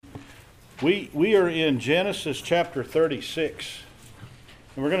We are in Genesis chapter 36,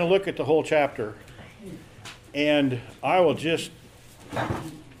 and we're going to look at the whole chapter. And I will just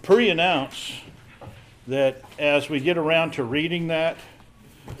pre-announce that as we get around to reading that,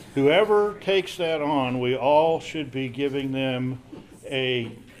 whoever takes that on, we all should be giving them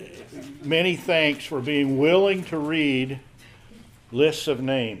many thanks for being willing to read lists of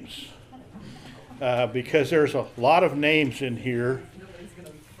names. Because there's a lot of names in here.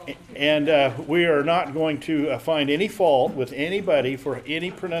 And we are not going to find any fault with anybody for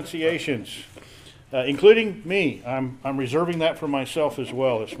any pronunciations, including me. I'm reserving that for myself as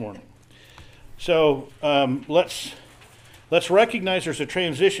well this morning. So let's recognize there's a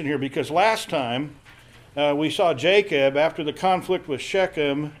transition here, because last time we saw Jacob, after the conflict with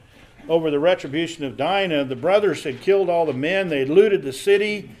Shechem over the retribution of Dinah, the brothers had killed all the men, they had looted the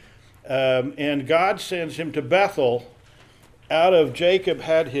city, and God sends him to Bethel. Out of Jacob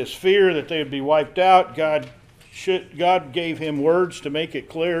had his fear that they would be wiped out. God gave him words to make it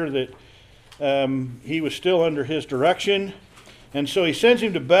clear that he was still under his direction. And so he sends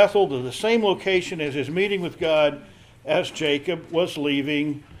him to Bethel, to the same location as his meeting with God, as Jacob was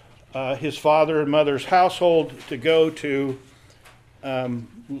leaving his father and mother's household to go to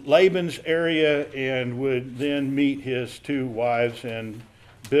Laban's area, and would then meet his two wives and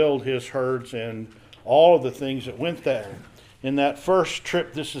build his herds and all of the things that went there. In that first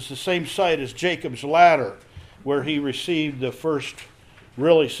trip, this is the same site as Jacob's ladder, where he received the first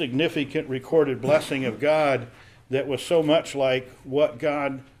really significant recorded blessing of God that was so much like what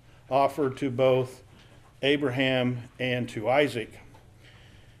God offered to both Abraham and to Isaac.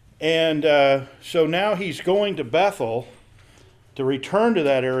 And so now he's going to Bethel to return to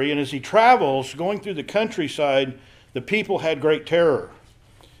that area, and as he travels, going through the countryside, the people had great terror.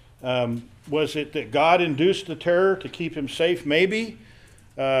 Was it that God induced the terror to keep him safe? Maybe.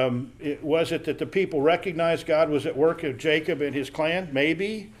 Was it that the people recognized God was at work of Jacob and his clan?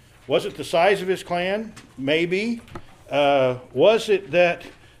 Maybe. Was it the size of his clan? Maybe. Was it that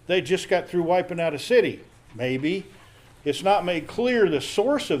they just got through wiping out a city? Maybe. It's not made clear the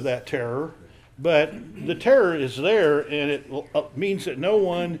source of that terror, but the terror is there, and it means that no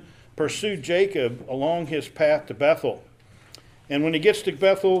one pursued Jacob along his path to Bethel. And when he gets to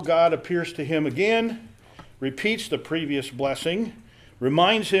Bethel, God appears to him again, repeats the previous blessing,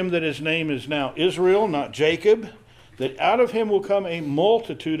 reminds him that his name is now Israel, not Jacob, that out of him will come a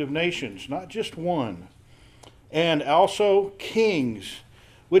multitude of nations, not just one, and also kings,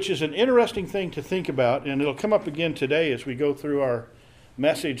 which is an interesting thing to think about, and it'll come up again today as we go through our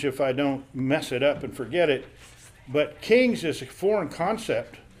message if I don't mess it up and forget it. But kings is a foreign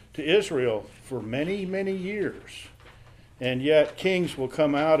concept to Israel for many, many years. And yet kings will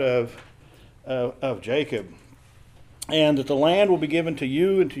come out of Jacob. And that the land will be given to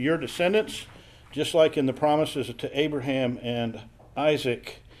you and to your descendants, just like in the promises to Abraham and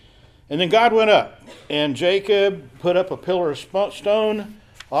Isaac. And then God went up, and Jacob put up a pillar of stone,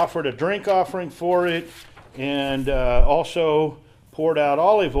 offered a drink offering for it, and also poured out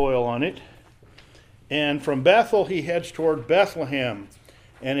olive oil on it. And from Bethel he heads toward Bethlehem.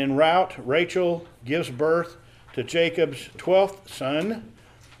 And en route, Rachel gives birth to Jacob's 12th son,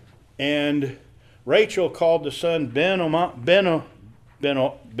 and Rachel called the son Benoi.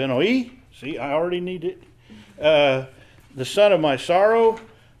 See, I already need it. The son of my sorrow,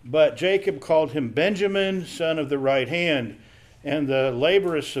 but Jacob called him Benjamin, son of the right hand. And the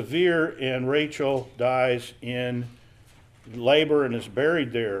labor is severe, and Rachel dies in labor and is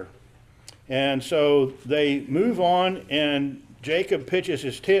buried there. And so they move on, and Jacob pitches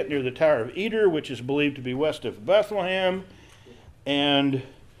his tent near the Tower of Eder, which is believed to be west of Bethlehem. And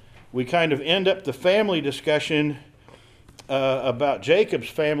we kind of end up the family discussion about Jacob's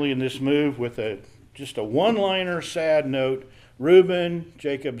family in this move with just a one-liner sad note. Reuben,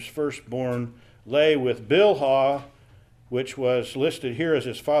 Jacob's firstborn, lay with Bilhah, which was listed here as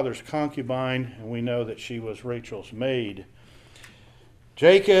his father's concubine, and we know that she was Rachel's maid.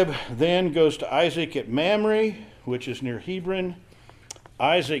 Jacob then goes to Isaac at Mamre, which is near Hebron.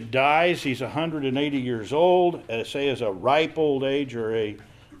 Isaac dies. He's 180 years old, say as a ripe old age or a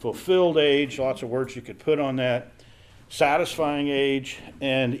fulfilled age. Lots of words you could put on that. Satisfying age.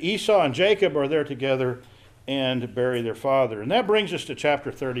 And Esau and Jacob are there together and bury their father. And that brings us to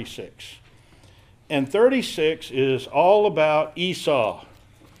chapter 36. And 36 is all about Esau.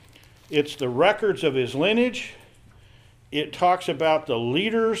 It's the records of his lineage. It talks about the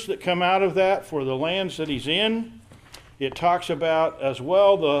leaders that come out of that for the lands that he's in. It talks about as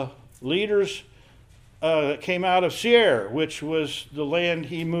well the leaders that came out of Seir, which was the land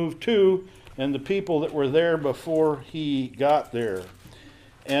he moved to, and the people that were there before he got there.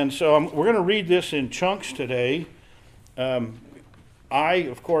 And so we're going to read this in chunks today. I,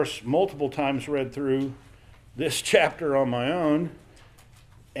 of course, multiple times read through this chapter on my own,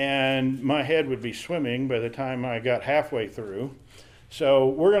 and my head would be swimming by the time I got halfway through. So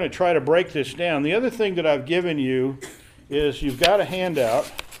we're going to try to break this down. The other thing that I've given you is you've got a handout.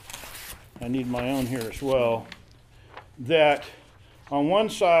 I need my own here as well. That on one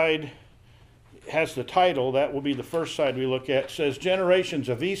side has the title, that will be the first side we look at, says Generations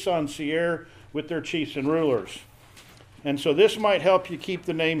of Esau and Seir with their chiefs and rulers. And so this might help you keep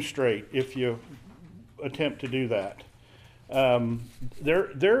the name straight if you attempt to do that.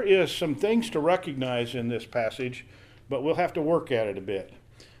 There is some things to recognize in this passage, but we'll have to work at it a bit.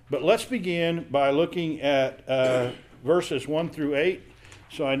 But let's begin by looking at verses 1 through 8.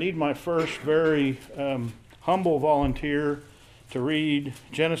 So I need my first very humble volunteer to read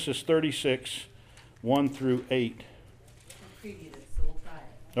Genesis 36, 1 through 8. I previewed it, so we'll try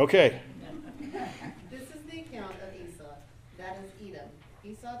it. Okay. This is the account of Esau, that is Edom.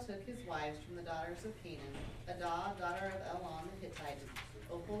 Esau took his wives from the daughters of Canaan, Adah, daughter of Elon the Hittite,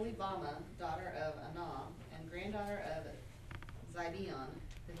 Oholibamah, daughter of Anah, and granddaughter of Zibeon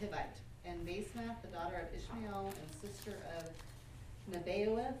the Hivite, and Basemath, the daughter of Ishmael, and sister of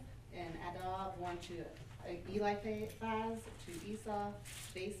Nebaioth, and Adah born to Eliphaz to Esau.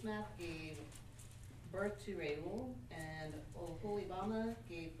 Basemath gave birth to Reuel, and Oholibamah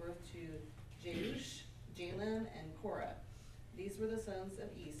gave birth to Jeush, Jalem, and Korah. These were the sons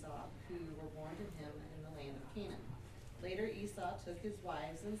of Esau, who were born to him in the land of Canaan. Later Esau took his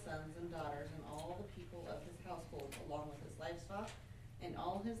wives and sons and daughters and all the people of his household, along with his livestock and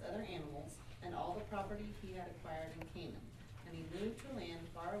all his other animals, and all the property he had acquired in Canaan. And he moved to a land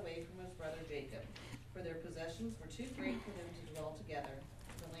far away from his brother Jacob, for their possessions were too great for them to dwell together.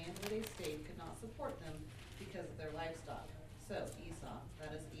 The land where they stayed could not support them because of their livestock. So Esau,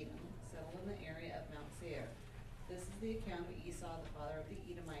 that is Edom, settled in the area of Mount Seir. This is the account of Esau, the father of the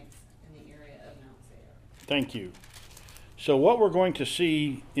Edomites, in the area of Mount Seir. Thank you. So what we're going to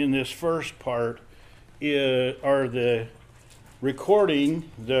see in this first part are the recording,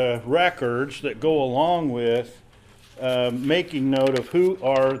 the records that go along with making note of who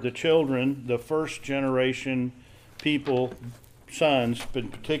are the children, the first generation people, sons in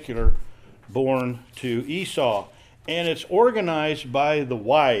particular, born to Esau. And it's organized by the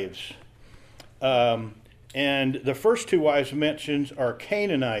wives. And the first two wives mentioned are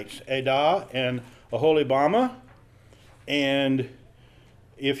Canaanites, Adah and Oholibamah. And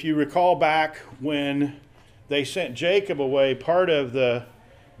if you recall back when they sent Jacob away, part of the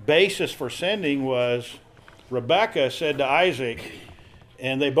basis for sending was Rebekah said to Isaac,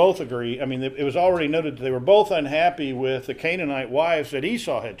 and they both agree, I mean, it was already noted that they were both unhappy with the Canaanite wives that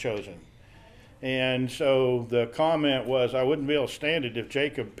Esau had chosen. And so the comment was, I wouldn't be able to stand it if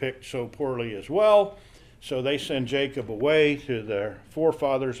Jacob picked so poorly as well. So they send Jacob away to their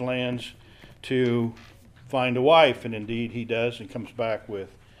forefathers' lands to find a wife. And indeed he does, and comes back with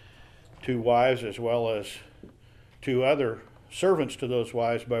two wives as well as two other servants to those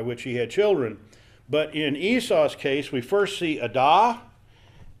wives by which he had children. But in Esau's case, we first see Adah,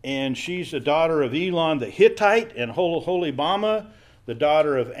 and she's the daughter of Elon the Hittite, and Oholibamah, the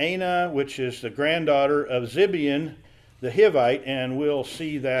daughter of Anah, which is the granddaughter of Zibeon the Hivite, and we'll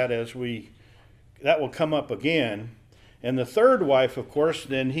see that that will come up again. And the third wife, of course,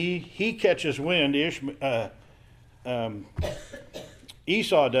 then he catches wind,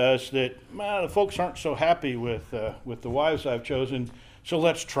 Esau does, that the folks aren't so happy with the wives I've chosen, so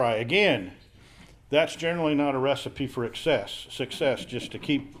let's try again. That's generally not a recipe for success, just to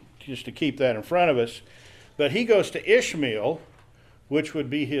keep that in front of us. But he goes to Ishmael, which would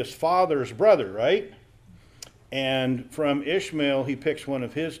be his father's brother, right? And from Ishmael, he picks one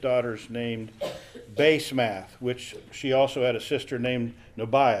of his daughters named Basemath, which she also had a sister named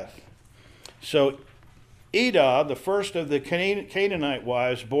Nebaioth. So Adah, the first of the Canaanite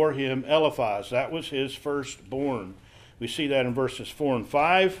wives, bore him Eliphaz. That was his firstborn. We see that in verses 4 and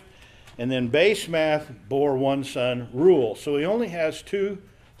 5. And then Basemath bore one son, Reuel. So he only has two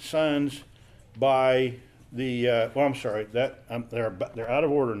sons by the, they're out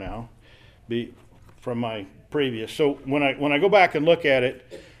of order now from my previous. So when I go back and look at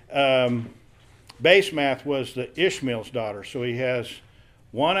it, Basemath was the Ishmael's daughter. So he has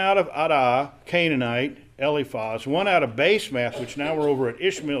one out of Adah, Canaanite, Eliphaz, one out of Basemath, which now we're over at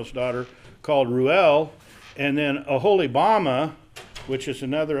Ishmael's daughter, called Reuel, and then Oholibamah, which is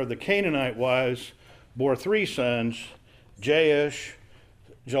another of the Canaanite wives, bore three sons, Jeush,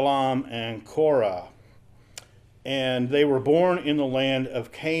 Jalem, and Korah. And they were born in the land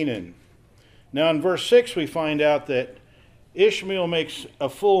of Canaan. Now in verse 6 we find out that Ishmael makes a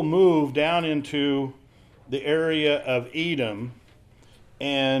full move down into the area of Edom,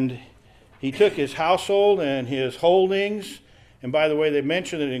 and he took his household and his holdings. And by the way, they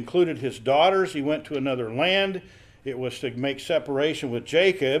mentioned it included his daughters. He went to another land. It was to make separation with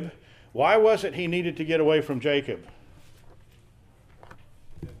Jacob. Why was it he needed to get away from Jacob?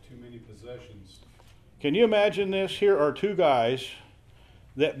 He had too many possessions. Can you imagine this? Here are two guys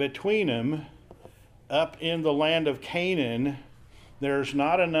that between them, up in the land of Canaan, there's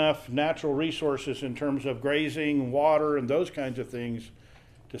not enough natural resources in terms of grazing, water, and those kinds of things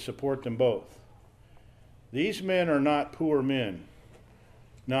to support them both. These men are not poor men,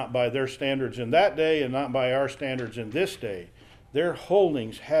 not by their standards in that day and not by our standards in this day. Their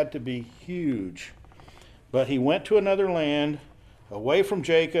holdings had to be huge. But he went to another land, away from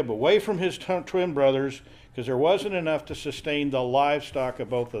Jacob, away from his twin brothers, because there wasn't enough to sustain the livestock of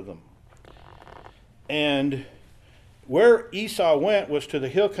both of them. And where Esau went was to the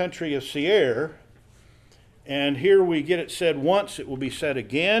hill country of Seir. And here we get it said once, it will be said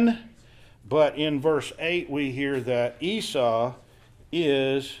again. But in verse 8 we hear that Esau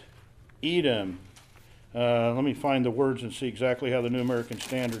is Edom. Let me find the words and see exactly how the New American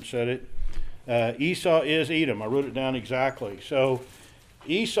Standard said it. Esau is Edom. I wrote it down exactly. So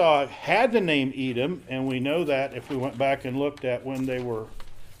Esau had the name Edom, and we know that if we went back and looked at when they were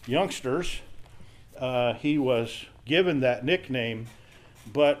youngsters, he was given that nickname.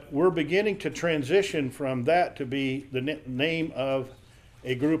 But we're beginning to transition from that to be the name of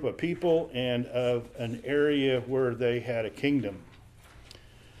a group of people and of an area where they had a kingdom.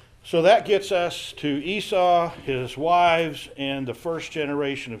 So that gets us to Esau, his wives, and the first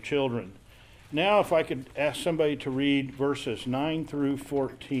generation of children. Now if I could ask somebody to read verses 9 through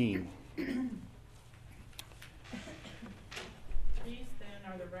 14. These then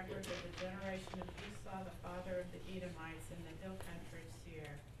are the records of the generation of Esau, the father of the Edomites in the hill country of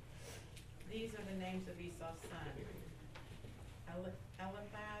Seir. These are the names of Esau's sons.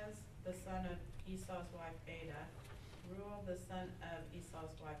 Eliphaz, the son of Esau's wife Adah, Reuel, the son of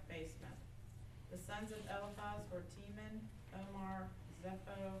Esau's wife Basemath. The sons of Eliphaz were Teman, Omar,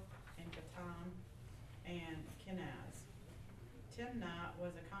 Zepho, and Gatam, and Kenaz. Timnah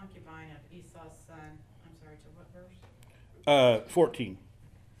was a concubine of Esau's son. I'm sorry, to what verse? 14.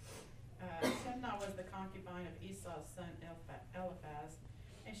 Timnah was the concubine of Esau's son Eliphaz,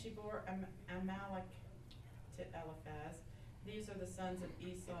 and she bore Amalek to Eliphaz. These are the sons of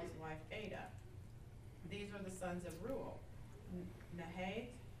Esau's wife Adah. These were the sons of Reuel, Nahath,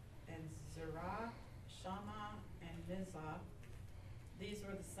 and Zerah, Shammah, and Mizah. These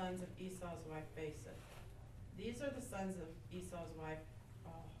were the sons of Esau's wife Basemath. These are the sons of Esau's wife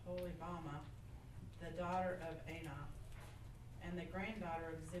Holibamah, the daughter of Anah, and the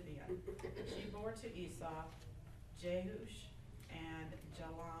granddaughter of Zibeon. She bore to Esau Jehush, and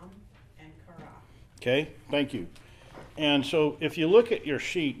Jalam, and Korah. Okay, thank you. And so if you look at your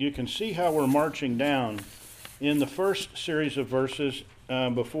sheet, you can see how we're marching down. In the first series of verses,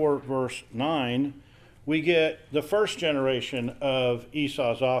 before verse 9, we get the first generation of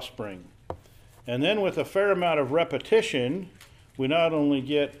Esau's offspring. And then with a fair amount of repetition, we not only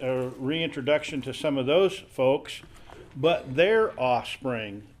get a reintroduction to some of those folks, but their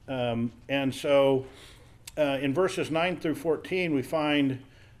offspring. And so in verses 9 through 14, we find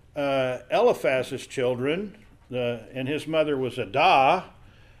Eliphaz's children, and his mother was Adah.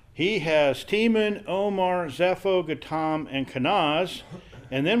 He has Teman, Omar, Zepho, Gatam, and Kenaz.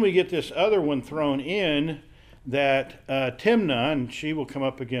 And then we get this other one thrown in that Timnah, and she will come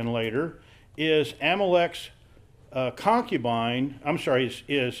up again later, is Amalek's concubine.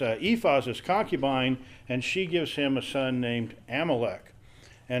 Is Ephaz's concubine, and she gives him a son named Amalek.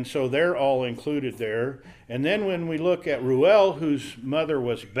 And so they're all included there. And then when we look at Reuel, whose mother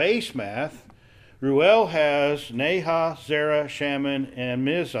was Basemath, Reuel has Nahah, Zerah, Shammon, and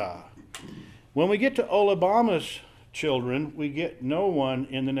Mizah. When we get to Olibamah's children, we get no one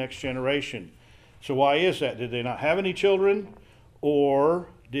in the next generation. So why is that? Did they not have any children? Or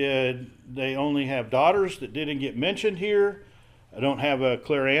did they only have daughters that didn't get mentioned here? I don't have a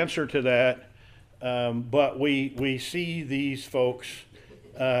clear answer to that. But we see these folks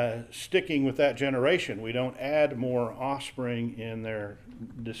sticking with that generation. We don't add more offspring in their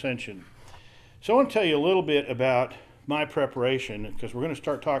descension. So I want to tell you a little bit about my preparation, because we're going to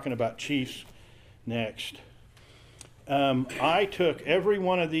start talking about chiefs next. I took every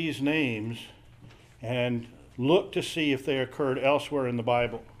one of these names and looked to see if they occurred elsewhere in the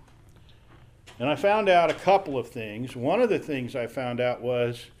Bible. And I found out a couple of things. One of the things I found out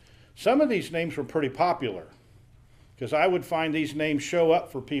was some of these names were pretty popular, because I would find these names show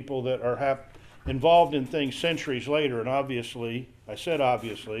up for people that are involved in things centuries later. And obviously, I said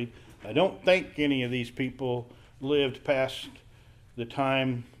obviously, I don't think any of these people lived past the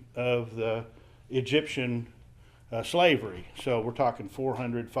time of the Egyptian slavery. So we're talking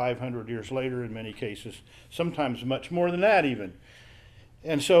 400, 500 years later in many cases, sometimes much more than that even.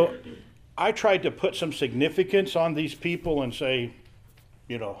 And so I tried to put some significance on these people and say,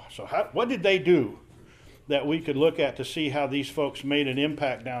 so what did they do that we could look at to see how these folks made an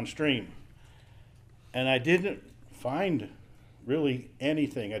impact downstream? And I didn't find really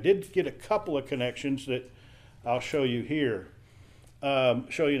anything. I did get a couple of connections that I'll show you here,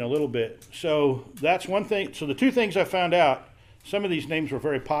 show you in a little bit. So that's one thing. So the two things I found out, some of these names were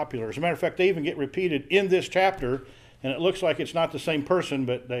very popular. As a matter of fact, they even get repeated in this chapter, and it looks like it's not the same person,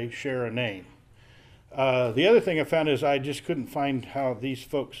 but they share a name. The other thing I found is I just couldn't find how these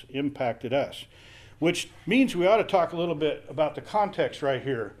folks impacted us, which means we ought to talk a little bit about the context right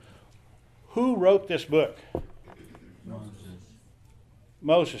here. Who wrote this book?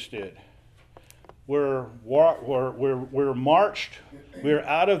 Moses did. We're marched. We're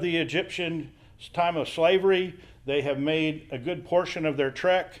out of the Egyptian time of slavery. They have made a good portion of their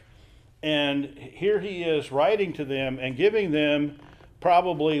trek. And here he is writing to them and giving them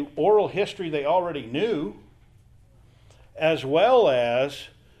probably oral history they already knew, as well as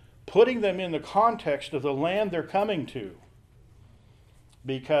putting them in the context of the land they're coming to.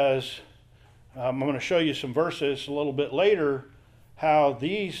 Because I'm going to show you some verses a little bit later how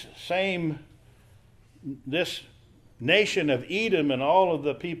this nation of Edom and all of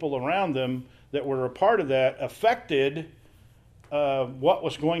the people around them that were a part of that affected what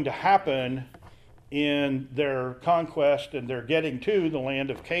was going to happen in their conquest and their getting to the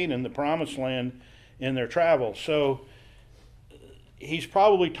land of Canaan, the promised land, in their travels. So he's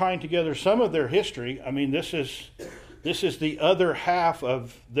probably tying together some of their history. I mean, this is the other half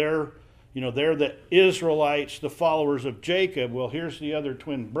of their, they're the Israelites, the followers of Jacob. Well, here's the other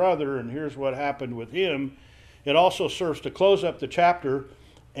twin brother, and here's what happened with him. It also serves to close up the chapter,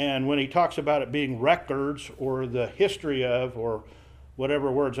 and when he talks about it being records or the history of, or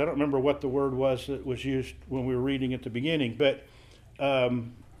whatever words, I don't remember what the word was that was used when we were reading at the beginning, but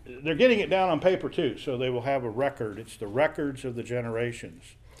they're getting it down on paper too, so they will have a record. It's the records of the generations.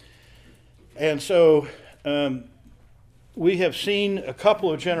 And so we have seen a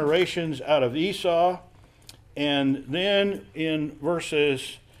couple of generations out of Esau, and then in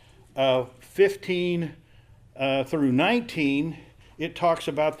verses 15 through 19, it talks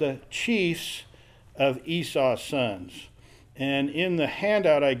about the chiefs of Esau's sons. And in the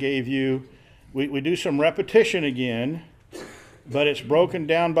handout I gave you, we do some repetition again, but it's broken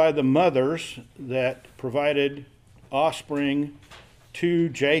down by the mothers that provided offspring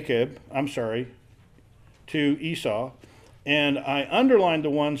to Esau. And I underlined the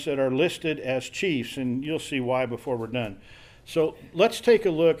ones that are listed as chiefs, and you'll see why before we're done. So let's take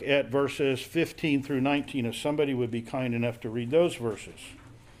a look at verses 15 through 19, if somebody would be kind enough to read those verses.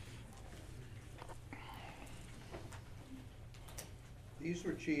 These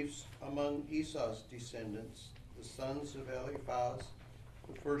were chiefs among Esau's descendants, the sons of Eliphaz,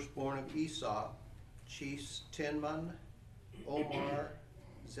 the firstborn of Esau, chiefs Tinman, Omar,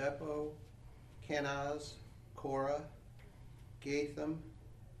 Zepho, Kenaz, Korah, Gatham,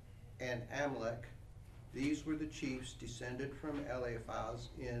 and Amalek. These were the chiefs descended from Eliphaz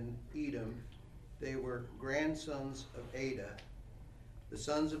in Edom. They were grandsons of Ada. The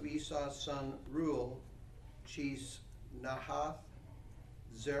sons of Esau's son Reuel, chiefs Nahath,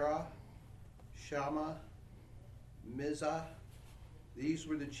 Zerah, Shammah, Mizah. These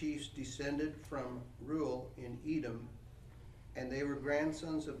were the chiefs descended from Reuel in Edom, and they were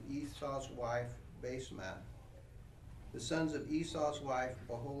grandsons of Esau's wife Basemath. The sons of Esau's wife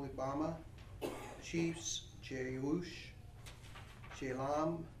Oholibamah, chiefs Jeush,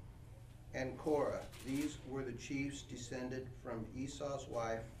 Shelam, and Korah. These were the chiefs descended from Esau's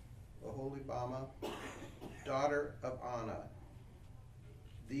wife Oholibamah, daughter of Anah.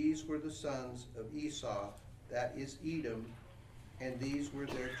 These were the sons of Esau, that is Edom, and these were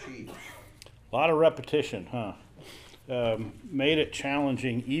their chiefs. A lot of repetition, huh? Made it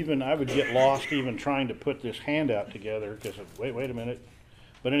challenging. Even I would get lost even trying to put this handout together because wait a minute.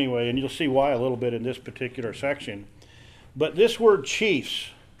 But anyway, and you'll see why a little bit in this particular section. But this word chiefs,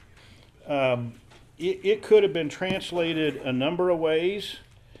 it could have been translated a number of ways.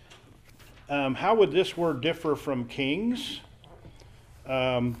 How would this word differ from kings?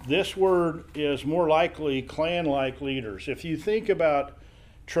 This word is more likely clan-like leaders. If you think about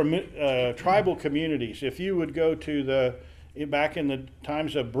tribal communities, if you would go to back in the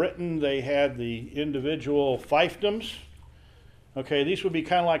times of Britain, they had the individual fiefdoms, Okay, these would be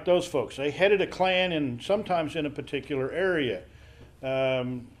kind of like those folks. They headed a clan and sometimes in a particular area.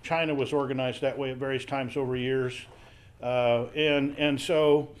 China was organized that way at various times over years.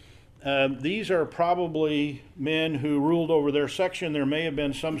 So these are probably men who ruled over their section. There may have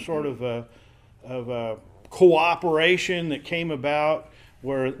been some sort of a cooperation that came about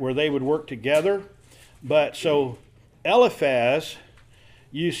where they would work together. But so Eliphaz,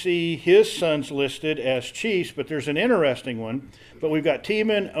 you see his sons listed as chiefs, but there's an interesting one. But we've got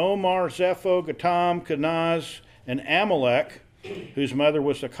Teman, Omar, Zepho, Gatam, Kenaz, and Amalek, whose mother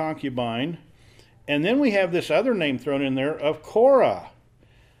was a concubine. And then we have this other name thrown in there of Korah.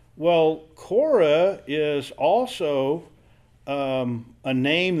 Well, Korah is also a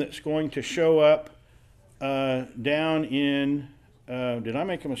name that's going to show up down in, did I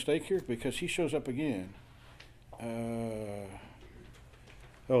make a mistake here? Because he shows up again.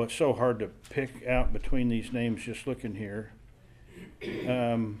 Oh, it's so hard to pick out between these names just looking here.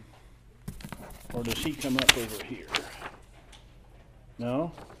 Or does he come up over here?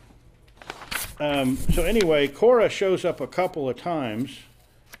 No? So anyway, Korah shows up a couple of times.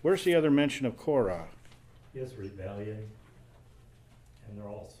 Where's the other mention of Korah? His rebellion, and they're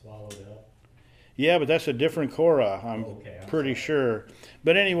all swallowed up. Yeah, but that's a different Korah, I'm pretty sure.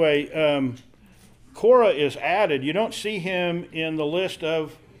 But anyway, Korah is added. You don't see him in the list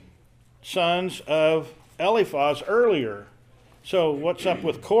of sons of Eliphaz earlier. So what's up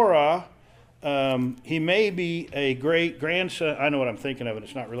with Korah? He may be a great-grandson. I know what I'm thinking of, and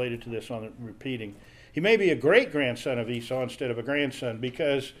it's not related to this on the repeating. He may be a great-grandson of Esau instead of a grandson,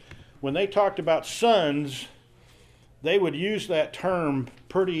 because when they talked about sons, they would use that term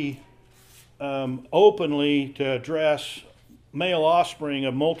pretty openly to address male offspring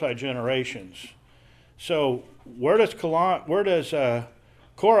of multi-generations. So where does Korah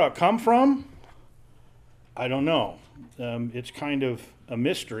come from? I don't know. It's kind of a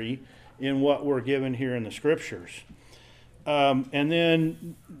mystery in what we're given here in the scriptures. And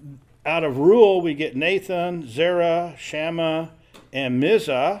then out of Reuel we get Nathan, Zerah, Shammah, and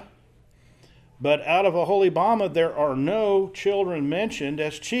Mizah. But out of Aholibama there are no children mentioned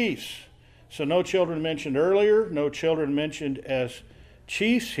as chiefs. So no children mentioned earlier, no children mentioned as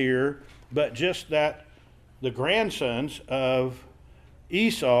chiefs here, but just that the grandsons of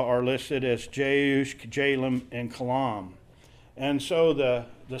Esau are listed as Jeush, Jalem, and Kalam. And so the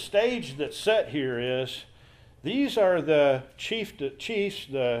stage that's set here is these are the chiefs,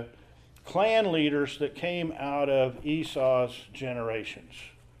 the clan leaders that came out of Esau's generations.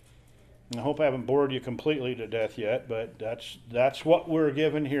 And I hope I haven't bored you completely to death yet, but that's what we're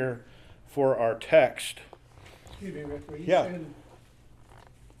given here for our text. Excuse me, Rick, were you Yeah. saying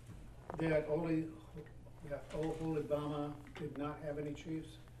that Oholibama did not have any chiefs?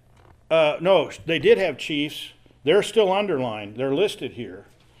 No, they did have chiefs. They're still underlined. They're listed here.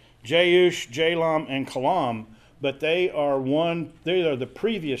 Jeush, Jalam, and Kalam, but they are the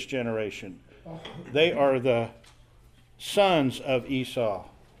previous generation. They are the sons of Esau,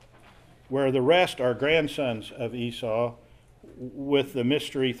 where the rest are grandsons of Esau, with the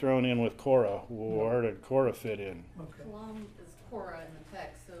mystery thrown in with Korah. Where did Korah fit in? Okay. Kalam is Korah in the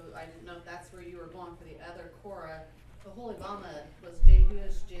text, so I didn't know if that's where you were going for the other Korah. The Holibama was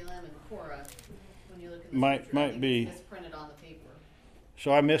Jehush, Jalem, and Korah. When you look at the Might scripture, I think be. it's misprinted on the paper.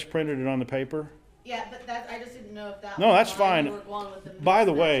 So I misprinted it on the paper? Yeah, but I just didn't know if that No, was that's why fine. you were going with the By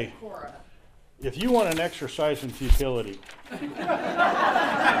the mismatch way, of Korah. If you want an exercise in futility,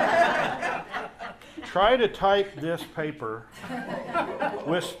 try to type this paper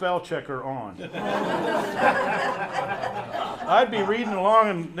with spell checker on. I'd be reading along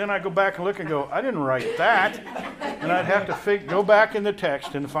and then I'd go back and look and go, I didn't write that. And I'd have to go back in the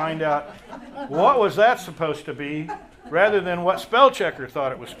text and find out what was that supposed to be rather than what spell checker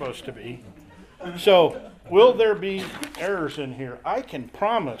thought it was supposed to be. So, will there be errors in here? I can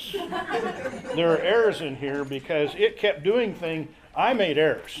promise there are errors in here because it kept doing things. I made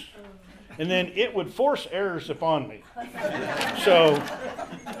errors. And then it would force errors upon me. So,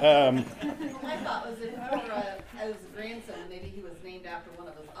 My thought was if Korah, as a grandson, maybe he was named after one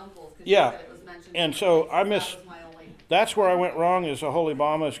of his uncles. 'Cause you Yeah. said it was mentioned And in so the I text. That was my only. that's where I went wrong is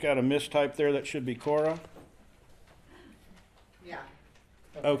Aholibama's got a mistype there that should be Korah. Yeah.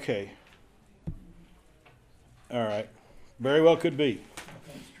 Okay. All right. Very well could be.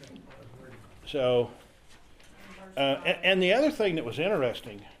 So, and the other thing that was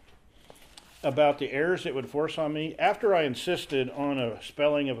interesting about the errors it would force on me, after I insisted on a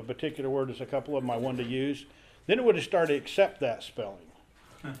spelling of a particular word as a couple of them I wanted to use, then it would have started to accept that spelling.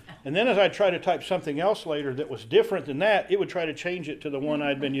 And then as I tried to type something else later that was different than that, it would try to change it to the one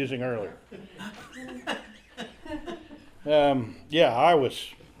I'd been using earlier. Yeah, I was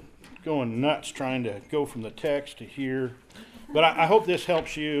going nuts trying to go from the text to here. But I hope this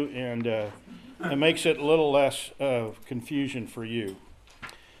helps you and it makes it a little less confusion for you.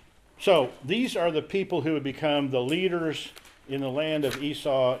 So these are the people who would become the leaders in the land of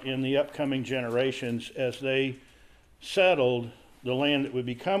Esau in the upcoming generations as they settled the land that would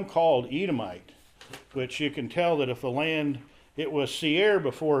become called Edomite, which you can tell that if the land, it was Seir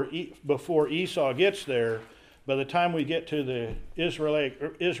before Esau gets there. By the time we get to the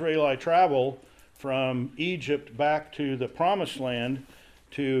Israelite travel from Egypt back to the Promised Land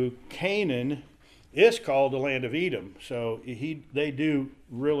to Canaan, it's called the land of Edom. So they do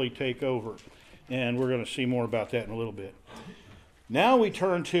really take over. And we're going to see more about that in a little bit. Now we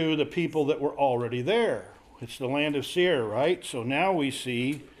turn to the people that were already there. It's the land of Seir, right? So now we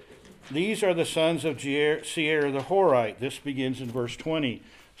see these are the sons of Seir the Horite. This begins in verse 20.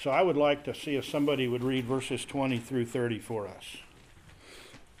 So I would like to see if somebody would read verses 20 through 30 for us.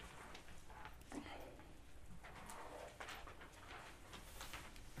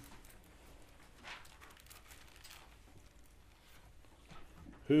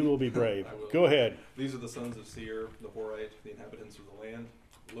 Who will be brave? I will. Go ahead. These are the sons of Seir, the Horite, the inhabitants of the land: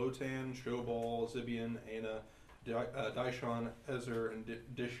 Lotan, Shobal, Zibeon, Anah, Dishon, Ezer, and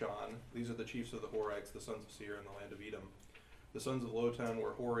Dishon. These are the chiefs of the Horites, the sons of Seir in the land of Edom. The sons of Lotan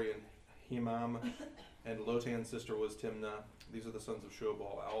were Hori and Hemam, and Lotan's sister was Timnah. These are the sons of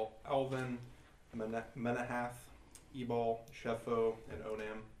Shobal: Alvan, Menahath, Ebal, Shepho, and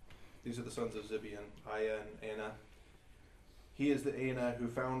Onam. These are the sons of Zibeon: Aya and Anah. He is the Anah who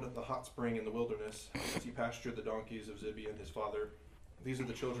found the hot spring in the wilderness, as he pastured the donkeys of Zibeon his father. These are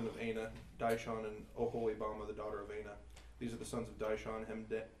the children of Anah: Dishon and Oholibamah, the daughter of Anah. These are the sons of Dishon: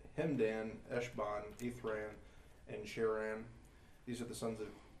 Hemdan, Eshban, Ithran, and Sharan. These are the sons of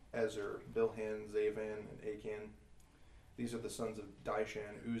Ezer: Bilhan, Zavan, and Achan. These are the sons of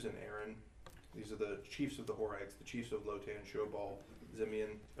Dishan: Uz and Aaron. These are the chiefs of the Horites, the chiefs of Lotan, Shobal,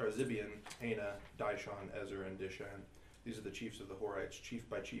 Zibeon, Anah, Dishon, Ezer, and Dishan. These are the chiefs of the Horites, chief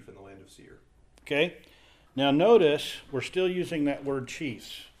by chief in the land of Seir. Okay. Now notice we're still using that word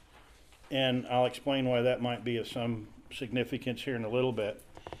chiefs. And I'll explain why that might be of some significance here in a little bit.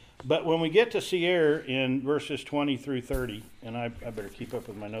 But when we get to Seir in verses 20 through 30, and I better keep up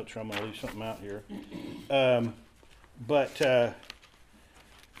with my notes or I'm going to leave something out here.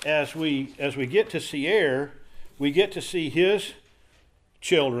 As we get to Seir, we get to see his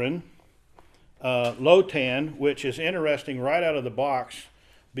children, Lotan, which is interesting right out of the box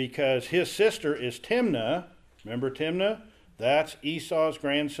because his sister is Timnah. Remember Timnah? That's Esau's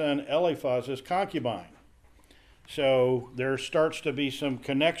grandson Eliphaz's concubine. So there starts to be some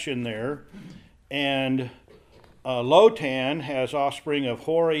connection there. And Lotan has offspring of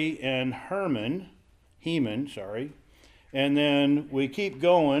Hori and Heman. And then we keep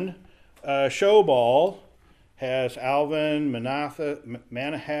going. Shobal has Alvan,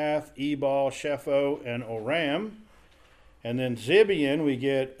 Manahath, Ebal, Shepho, and Oram. And then Zibeon, we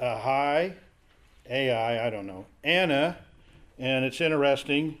get Ai, Anah. And it's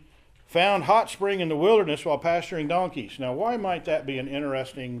interesting. Found hot spring in the wilderness while pasturing donkeys. Now, why might that be an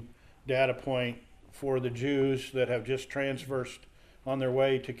interesting data point for the Jews that have just transversed on their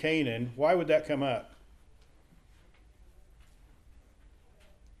way to Canaan? Why would that come up?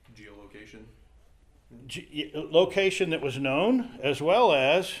 Geolocation. Location that was known, as well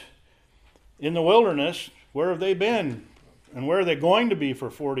as in the wilderness. Where have they been? And where are they going to be for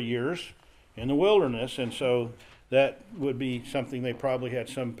 40 years? In the wilderness. And so that would be something they probably had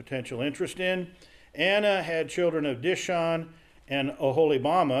some potential interest in. Anah had children of Dishon and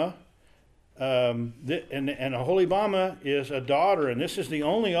Oholibamah. And Oholibamah is a daughter, and this is the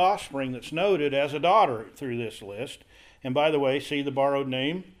only offspring that's noted as a daughter through this list. And by the way, see the borrowed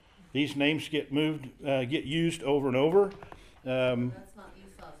name? These names get used over and over. That's not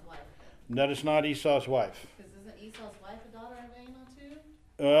Esau's wife then. That is not Esau's wife. Because isn't Esau's wife a daughter of Anah too?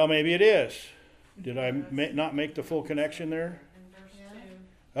 Well, maybe it is. Did I not make the full connection there? In verse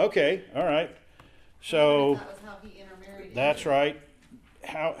Yeah. 2. Okay, all right. So That was how he intermarried. that's right.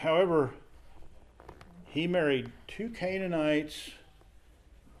 However, he married two Canaanites,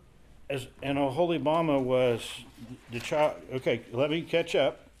 and Oholibamah was the child. Okay, let me catch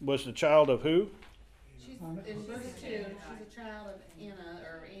up. Was the child of who? She's a child of Anah.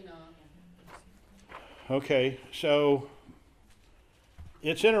 Okay, so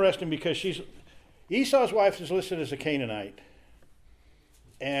it's interesting because Esau's wife is listed as a Canaanite,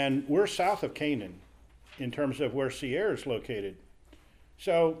 and we're south of Canaan in terms of where Seir is located.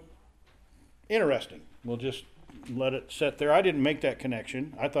 So interesting. We'll just let it sit there. I didn't make that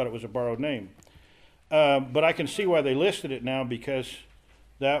connection. I thought it was a borrowed name. But I can see why they listed it now, because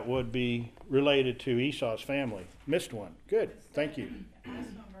that would be related to Esau's family. Missed one. Good. Thank you. Also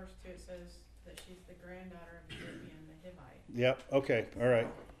in verse 2, it says that she's the granddaughter of Zibeon the Hivite. Yep. Okay. All right.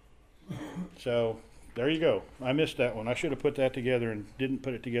 So there you go. I missed that one. I should have put that together and didn't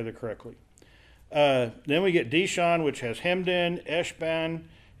put it together correctly. Then we get Dishon, which has Hemdan, Eshban,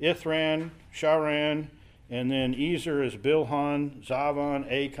 Ithran, Sharan, and then Ezer is Bilhan, Zavan,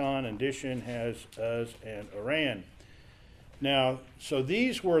 Acon, and Dishon has Uz and Aran. Now, so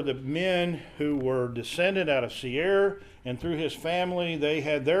these were the men who were descended out of Seir, and through his family, they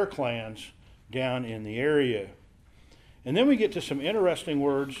had their clans down in the area. And then we get to some interesting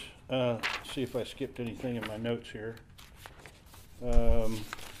words. Let's see if I skipped anything in my notes here.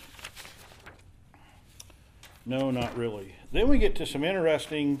 No, not really. Then we get to some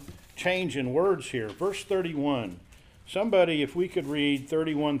interesting change in words here. Verse 31. Somebody, if we could read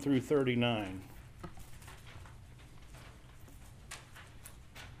 31 through 39.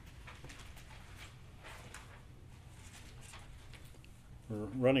 We're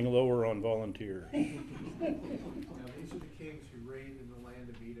running lower on volunteer. Now these are the kings who reigned in the land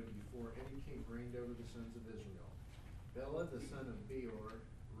of Edom before any king reigned over the sons of Israel. Bela the son of Beor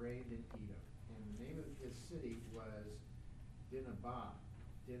reigned in Edom, and the name of his city was Dinhabah.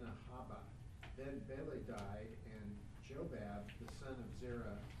 Then Bela died, and Jobab the son of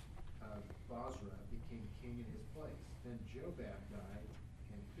Zerah of Bozrah became king in his place. Then Jobab died,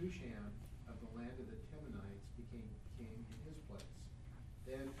 and Husham of the land of the Temanites became king in his place.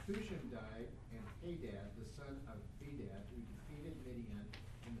 Then Husham died, and Hadad, the son of Bedad, who defeated Midian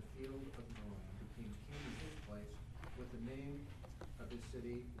in the field of Moab, became king in his place, with the name of his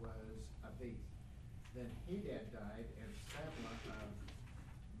city was Abith. Then Hadad died, and Samlah of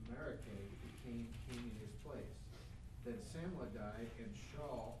Maracah became king in his place. Then Samlah died, and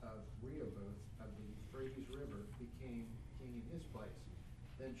Shaul of Rehoboth of the Euphrates River became king in his place.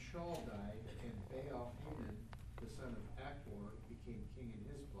 Then Shaul died, and Baal-Hanan, the son of Achbor, became king in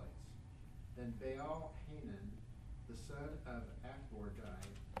his place. Then Baal-Hanan, the son of Achbor,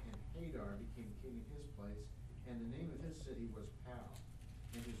 died, and Hadar became king in his place, and the name of his city was Pau.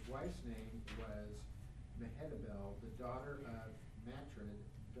 And his wife's name was Mehetabel, the daughter of Matred,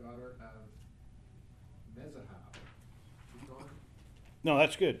 daughter of Mezahab. Keep going. No,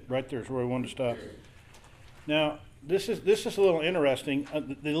 that's good. Right there's where we wanted to stop. Now, this is a little interesting.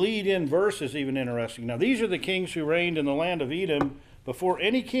 The lead-in verse is even interesting. Now, these are the kings who reigned in the land of Edom before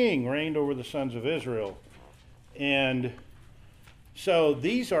any king reigned over the sons of Israel. And so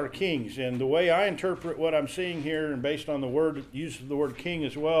these are kings. And the way I interpret what I'm seeing here, and based on the word, use of the word king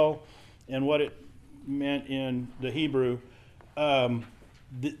as well, and what it meant in the Hebrew,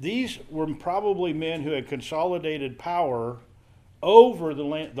 these were probably men who had consolidated power over the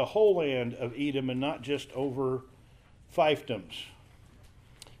land, the whole land of Edom, and not just over fiefdoms.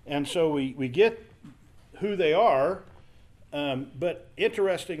 And so we get who they are, but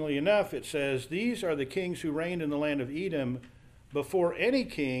interestingly enough, it says, these are the kings who reigned in the land of Edom before any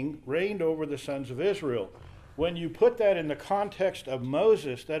king reigned over the sons of Israel. When you put that in the context of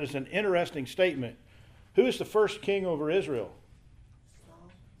Moses, that is an interesting statement. Who is the first king over Israel?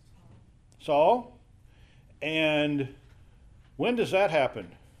 Saul. And when does that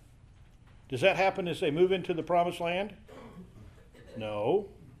happen? Does that happen as they move into the promised land? No.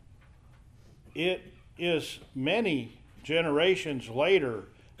 It is many generations later,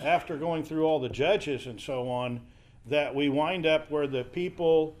 after going through all the judges and so on, that we wind up where the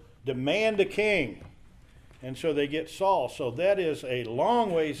people demand a king. And so they get Saul. So that is a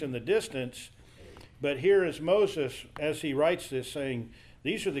long ways in the distance. But here is Moses, as he writes this, saying,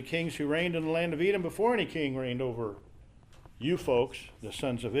 these are the kings who reigned in the land of Edom before any king reigned over you folks, the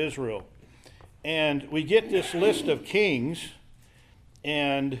sons of Israel. And we get this list of kings,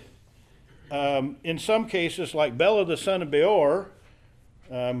 and in some cases, like Bela the son of Beor,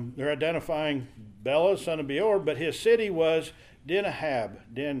 they're identifying Bela, son of Beor, but his city was Dinhabah,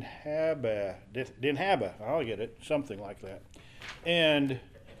 I'll get it, something like that. And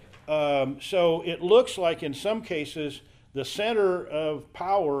so it looks like in some cases the center of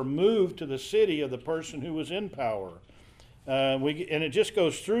power moved to the city of the person who was in power. And it just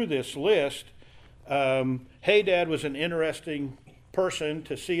goes through this list. Hadad was an interesting person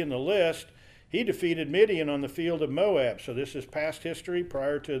to see in the list. He defeated Midian on the field of Moab. So this is past history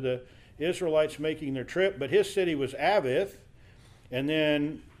prior to the Israelites making their trip. But his city was Avith. And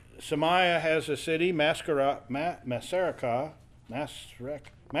then Semiah has a city, Masrekah.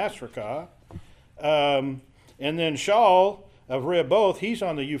 And then Shaul of Rehoboth, he's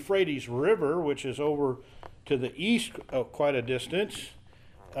on the Euphrates River, which is over to the east quite a distance.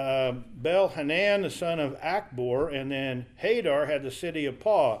 Bel-Hanan, the son of Akbor, and then Hadar had the city of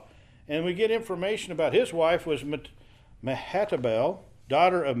Pau. And we get information about his wife was Mehetabel,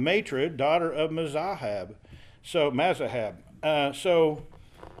 daughter of Matred, daughter of Mazahab. So,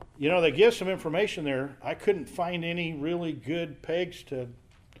 you know, they give some information there. I couldn't find any really good pegs to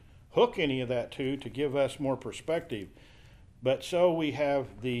hook any of that to give us more perspective. But so we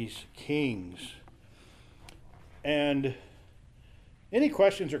have these kings. And any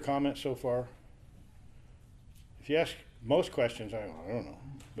questions or comments so far? If you ask most questions, I don't know,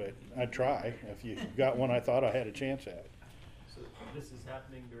 but I'd try. If you got one I thought I had a chance at. So this is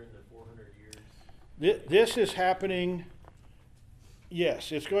happening during the 400 years? This is happening,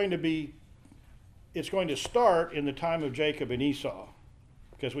 yes, it's going to start in the time of Jacob and Esau,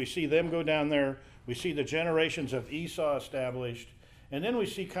 because we see them go down there, we see the generations of Esau established, and then we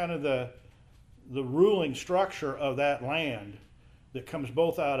see kind of the ruling structure of that land that comes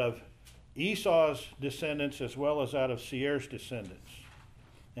both out of Esau's descendants as well as out of Seir's descendants.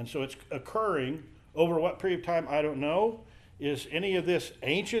 And so it's occurring over what period of time, I don't know. Is any of this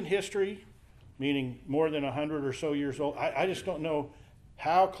ancient history, meaning more than 100 or so years old? I just don't know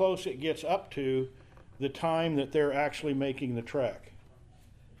how close it gets up to the time that they're actually making the trek.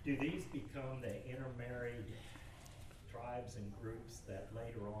 Do these become the intermarried tribes and groups that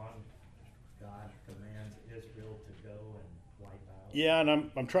later on God commands Israel to go and wipe out? Yeah, and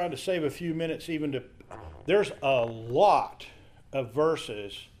I'm trying to save a few minutes even to. There's a lot of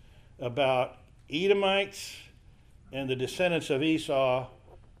verses about Edomites and the descendants of Esau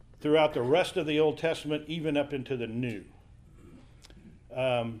throughout the rest of the Old Testament, even up into the New.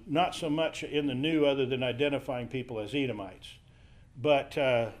 Not so much in the New other than identifying people as Edomites. But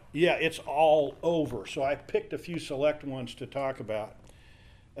yeah, it's all over. So I picked a few select ones to talk about.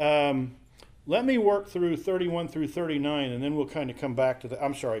 Let me work through 31 through 39, and then we'll kind of come back to the,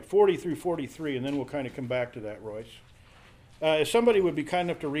 40 through 43, and then we'll kind of come back to that, Royce. If somebody would be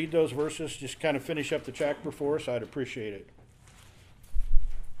kind enough to read those verses, just kind of finish up the chapter for us, I'd appreciate it.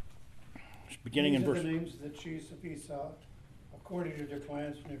 Beginning in verse. These are the names of the chiefs of Esau, according to their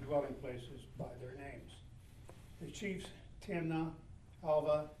clans and their dwelling places, by their names. The chiefs Timnah,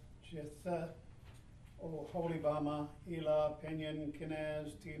 Alva, Jetha, Holibama, Elah, Penion,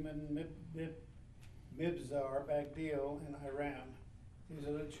 Kenaz, Teman, Mibzar, Bagdiel, and Iram. These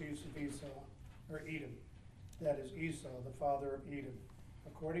are the chiefs of Esau, or Edom. That is Esau, the father of Edom,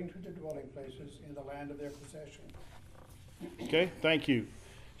 according to their dwelling places in the land of their possession. Okay, thank you.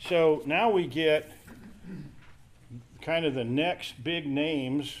 So now we get kind of the next big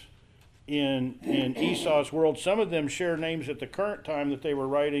names in Esau's world. Some of them share names at the current time that they were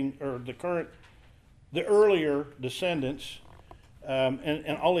writing, or the earlier descendants.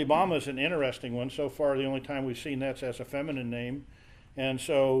 And Olibama is an interesting one. So far, the only time we've seen that's as a feminine name. And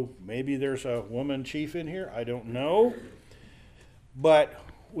so maybe there's a woman chief in here. I don't know. But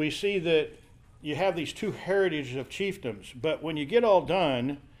we see that you have these two heritages of chiefdoms. But when you get all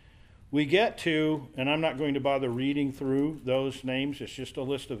done, we get to, and I'm not going to bother reading through those names. It's just a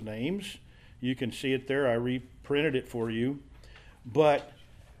list of names. You can see it there. I reprinted it for you. But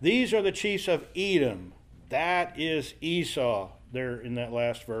these are the chiefs of Edom. That is Esau there in that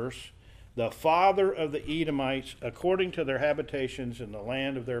last verse. The father of the Edomites, according to their habitations in the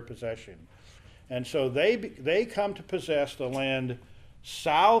land of their possession. And so they come to possess the land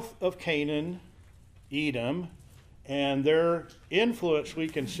south of Canaan, Edom, and their influence we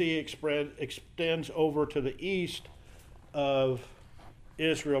can see extends over to the east of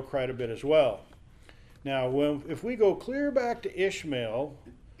Israel quite a bit as well. Now, if we go clear back to Ishmael,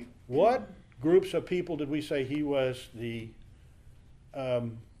 what groups of people did we say he was the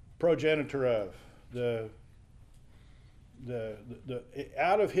progenitor of? The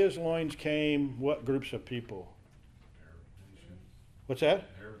out of his loins came what groups of people? What's that?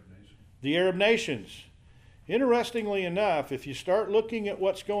 The Arab nations. Interestingly enough, if you start looking at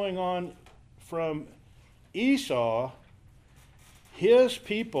what's going on from Esau, his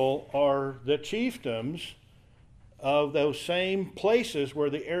people are the chiefdoms of those same places where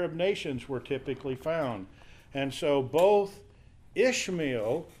the Arab nations were typically found. And so both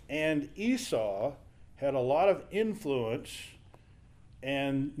Ishmael and Esau had a lot of influence,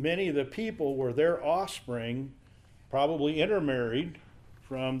 and many of the people were their offspring, probably intermarried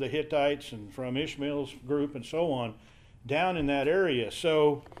from the Hittites and from Ishmael's group and so on, down in that area.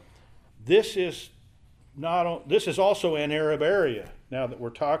 So this is also an Arab area now that we're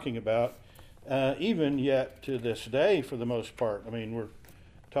talking about, even yet to this day for the most part. I mean, we're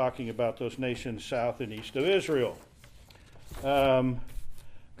talking about those nations south and east of Israel.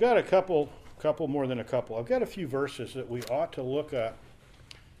 Got a couple more than a couple. I've got a few verses that we ought to look at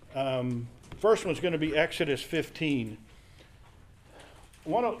First one's going to be Exodus 15. I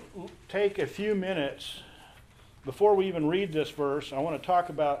want to take a few minutes before we even read this verse. I want to talk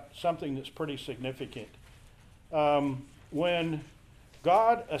about something that's pretty significant. When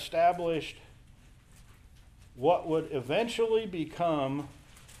God established what would eventually become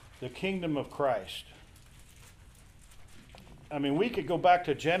the kingdom of Christ. I mean, we could go back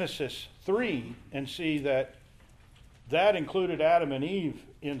to Genesis 3 and see that included Adam and Eve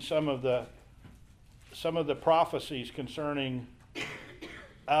in some of the prophecies concerning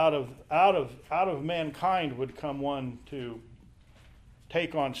out of mankind would come one to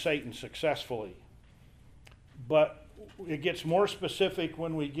take on Satan successfully. But it gets more specific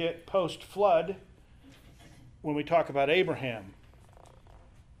when we get post-flood, when we talk about Abraham.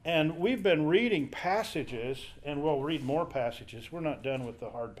 And we've been reading passages, and we'll read more passages. We're not done with the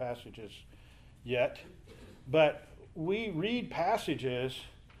hard passages yet. But we read passages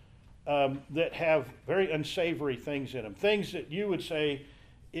that have very unsavory things in them. Things that you would say,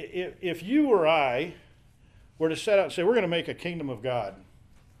 if you or I were to set out and say, we're going to make a kingdom of God,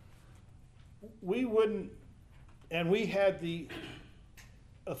 we wouldn't, and we had the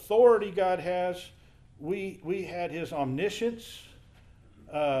authority God has, we had his omniscience,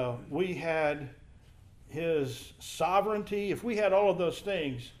 we had his sovereignty. If we had all of those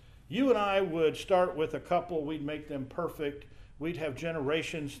things, you and I would start with a couple, we'd make them perfect. We'd have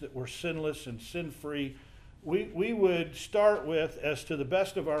generations that were sinless and sin-free. We would start with, as to the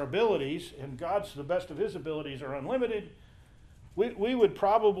best of our abilities, and God's the best of his abilities are unlimited, we would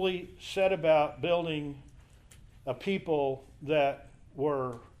probably set about building a people that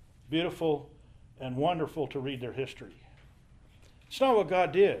were beautiful and wonderful to read their history. It's not what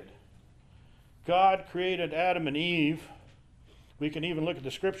God did. God created Adam and Eve. We can even look at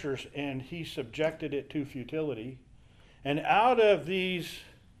the scriptures, and he subjected it to futility. And out of these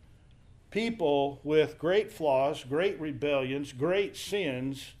people with great flaws, great rebellions, great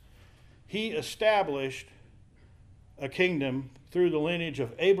sins, he established a kingdom through the lineage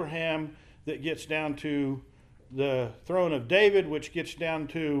of Abraham that gets down to the throne of David, which gets down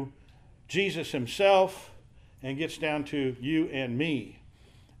to Jesus himself, and gets down to you and me.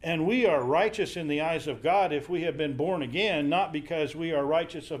 And we are righteous in the eyes of God if we have been born again, not because we are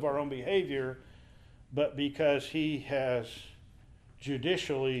righteous of our own behavior, but because he has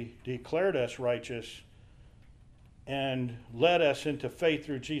judicially declared us righteous and led us into faith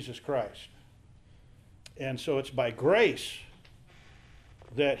through Jesus Christ. And so it's by grace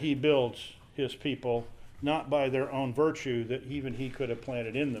that he builds his people, not by their own virtue that even he could have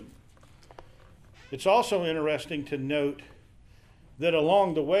planted in them. It's also interesting to note that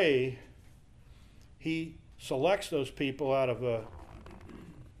along the way, he selects those people out of a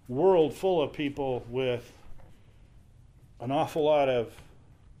world full of people with an awful lot of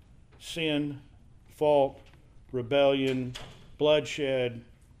sin, fault, rebellion, bloodshed,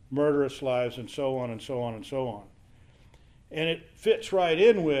 murderous lives, and so on and so on and so on. And it fits right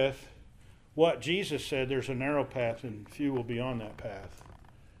in with what Jesus said, there's a narrow path and few will be on that path.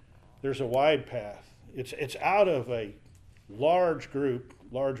 There's a wide path. It's out of a large group,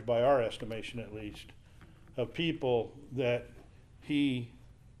 large by our estimation at least, of people that he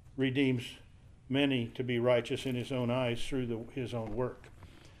redeems many to be righteous in his own eyes through his own work.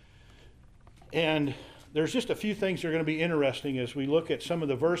 And there's just a few things that are going to be interesting as we look at some of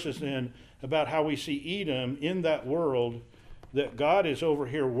the verses then about how we see Edom in that world, that God is over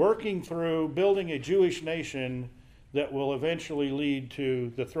here working through building a Jewish nation that will eventually lead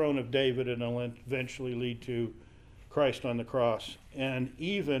to the throne of David and will eventually lead to Christ on the cross. And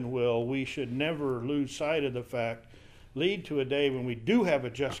even we should never lose sight of the fact, lead to a day when we do have a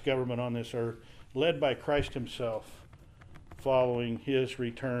just government on this earth, led by Christ himself, following his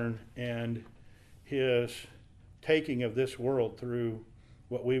return and his taking of this world through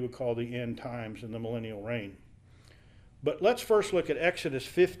what we would call the end times and the millennial reign. But let's first look at Exodus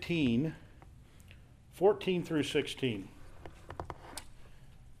 15, 14 through 16.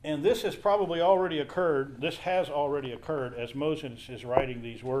 And this has probably already occurred. This has already occurred as Moses is writing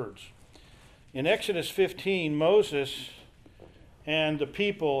these words. In Exodus 15, Moses and the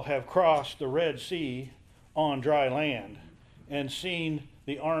people have crossed the Red Sea on dry land and seen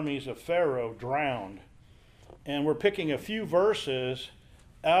the armies of Pharaoh drowned. And we're picking a few verses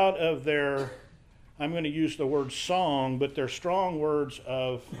out of their, I'm going to use the word song, but they're strong words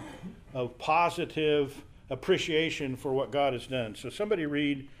of positive appreciation for what God has done. So somebody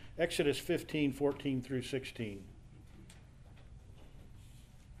read Exodus 15, 14 through 16.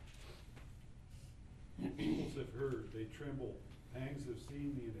 The peoples have heard, they tremble. Pangs have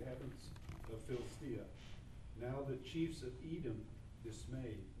seen the inhabitants of Philistia. Now the chiefs of Edom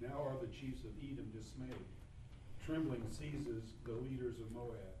dismayed. Now are the chiefs of Edom dismayed. Trembling seizes the leaders of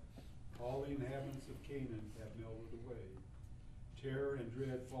Moab. All the inhabitants of Canaan have melted away. Terror and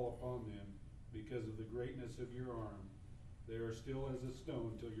dread fall upon them because of the greatness of your arm. They are still as a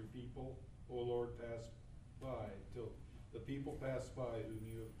stone till your people, O Lord, pass by, till the people pass by whom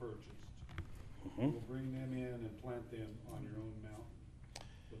you have purchased. You will bring them in and plant them on your own mountain.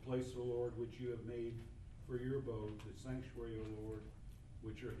 The place, O Lord, which you have made for your abode, the sanctuary, O Lord,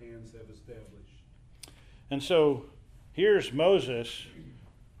 which your hands have established. And so here's Moses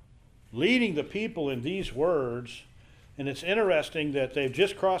leading the people in these words, and it's interesting that they've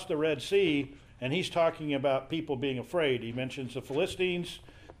just crossed the Red Sea, and he's talking about people being afraid. He mentions the Philistines,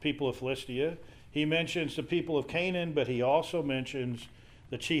 people of Philistia. He mentions the people of Canaan, but he also mentions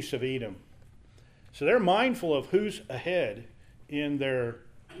the chiefs of Edom. So they're mindful of who's ahead in their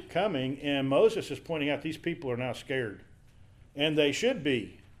coming, and Moses is pointing out these people are now scared. And they should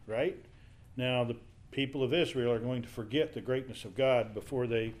be, right? Now the people of Israel are going to forget the greatness of God before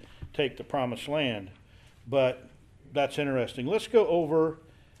they take the promised land. But that's interesting. Let's go over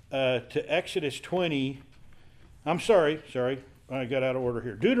to Exodus 20. I'm sorry, I got out of order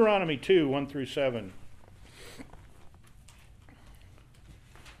here. Deuteronomy 2, 1 through 7.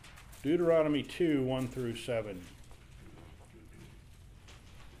 Deuteronomy 2, 1 through 7.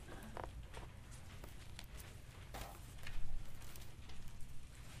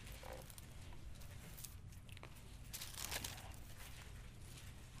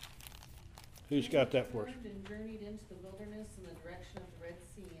 Who's got that for us? Turned and journeyed into the wilderness in the direction of the Red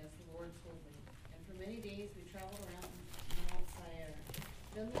Sea, as the Lord told me. And for many days we traveled around Mount Seir.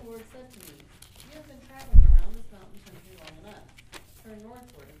 Then the Lord said to me, "You have been traveling around this mountain country long enough. Turn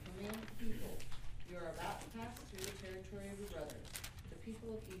northward and command the people. You are about to pass through the territory of your brothers, the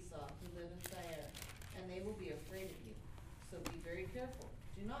people of Esau who live in Seir, and they will be afraid of you. So be very careful.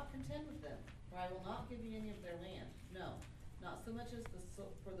 Do not contend with them, for I will not give you any of their land. No, not so much as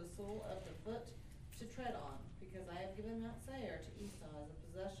for the sole of the foot to tread on, because I have given Mount Seir to Esau as a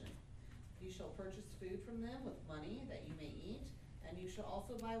possession. You shall purchase food from them with money that you may eat, and you shall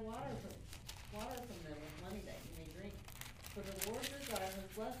also buy water from them with money that you may drink. For the Lord your God has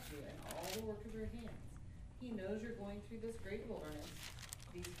blessed you in all the work of your hands. He knows you're going through this great wilderness.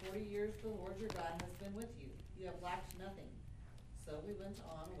 These 40 years the Lord your God has been with you. You have lacked nothing." So we went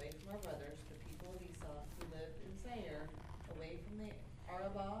on away from our brothers, the people of Esau, who lived in Seir, away from the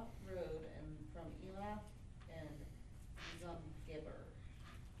Arabah road, and from Elath and Zumgeber.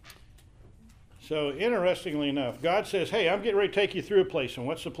 So interestingly enough, God says, hey, I'm getting ready to take you through a place. And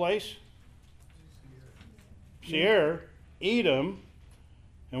what's the place? Seir, Edom.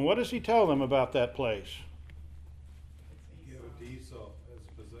 And what does he tell them about that place? Give it to Esau as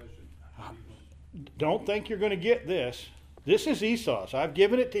a possession. Don't think you're going to get this. This is Esau's. I've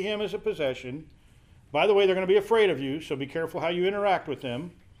given it to him as a possession. By the way, they're going to be afraid of you, so be careful how you interact with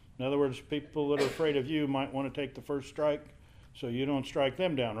them. In other words, people that are afraid of you might want to take the first strike so you don't strike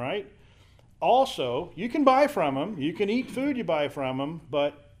them down, right? Also, you can buy from them. You can eat food you buy from them,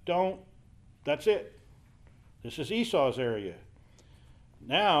 but don't. That's it. This is Esau's area.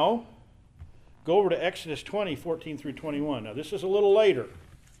 Now, go over to Exodus 20, 14 through 21. Now, this is a little later.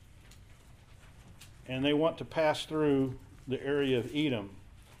 And they want to pass through the area of Edom.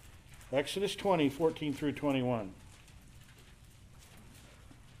 Exodus 20, 14 through 21.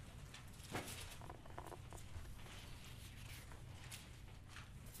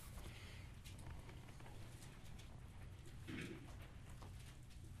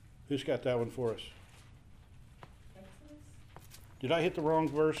 Who's got that one for us? Exodus? Did I hit the wrong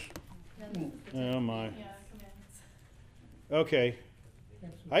verse? Oh my. Okay.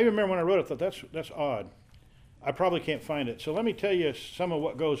 I even remember when I wrote it, I thought that's odd. I probably can't find it. So let me tell you some of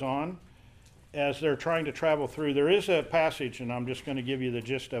what goes on as they're trying to travel through. There is a passage, and I'm just going to give you the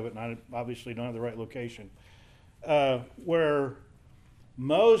gist of it, and I obviously don't have the right location, where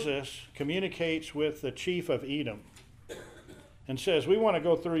Moses communicates with the chief of Edom and says, we want to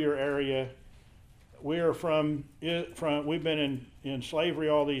go through your area. We've been in slavery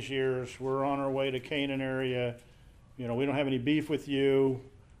all these years. We're on our way to Canaan area. You know, we don't have any beef with you.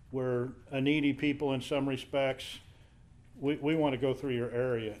 We're a needy people in some respects. We want to go through your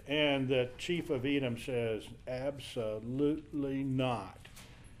area. And the chief of Edom says, absolutely not.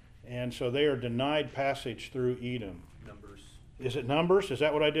 And so they are denied passage through Edom. Numbers. Is it Numbers? Is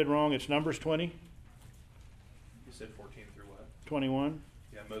that what I did wrong? It's Numbers 20? You said 14 through what? 21?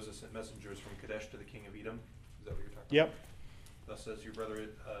 Yeah, Moses sent messengers from Kadesh to the king of Edom. Is that what you're talking Yep. about? Thus says your brother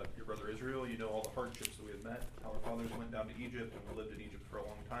Israel, you know all the hardships that we have met, how our fathers went down to Egypt, and we lived in Egypt for a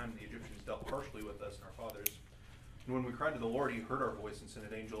long time. The Egyptians dealt harshly with us and our fathers. And when we cried to the Lord, he heard our voice and sent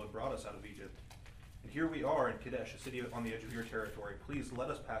an angel and brought us out of Egypt. And here we are in Kadesh, a city on the edge of your territory. Please let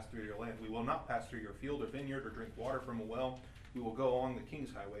us pass through your land. We will not pass through your field or vineyard or drink water from a well. We will go along the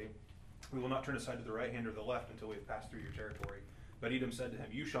king's highway. We will not turn aside to the right hand or the left until we have passed through your territory. But Edom said to him,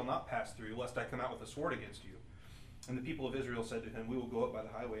 you shall not pass through, lest I come out with a sword against you. And the people of Israel said to him, we will go up by the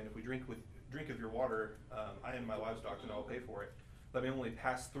highway, and if we drink of your water, I and my livestock, then I will pay for it. Let me only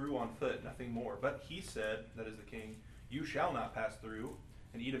pass through on foot, nothing more. But he said, that is the king, you shall not pass through.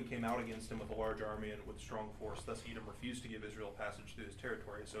 And Edom came out against him with a large army and with strong force. Thus Edom refused to give Israel passage through his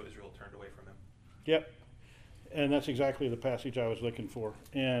territory, so Israel turned away from him. Yep. And that's exactly the passage I was looking for.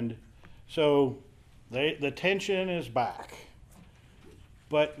 And so the tension is back.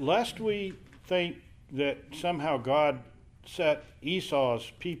 But lest we think that somehow God set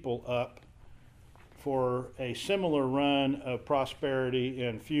Esau's people up for a similar run of prosperity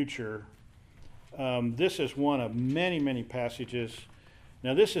and future, this is one of many, many passages.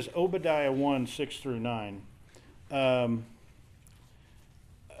 Now, this is Obadiah 1, 6 through 9.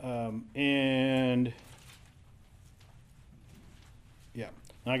 And, yeah,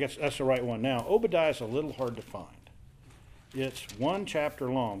 I guess that's the right one. Now, Obadiah is a little hard to find. It's one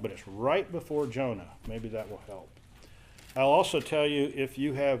chapter long, but it's right before Jonah. Maybe that will help. I'll also tell you, if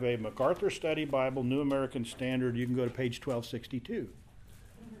you have a MacArthur Study Bible, New American Standard, you can go to page 1262.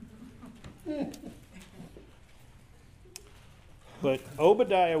 But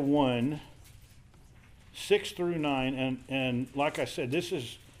Obadiah 1, 6 through 9, and like I said, this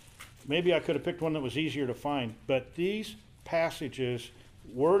is, maybe I could have picked one that was easier to find, but these passages,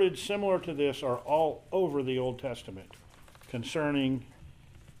 worded similar to this, are all over the Old Testament concerning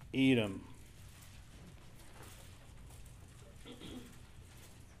Edom.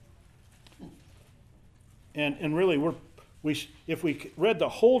 And really, if we read the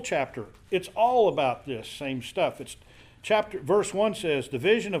whole chapter, it's all about this same stuff. It's verse 1 says, the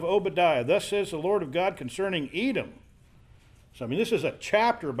vision of Obadiah, thus says the Lord of God concerning Edom. So, I mean, this is a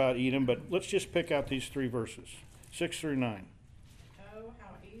chapter about Edom, but let's just pick out these three verses, 6 through 9. Oh,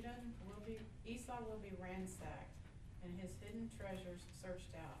 how Esau will be ransacked, and his hidden treasures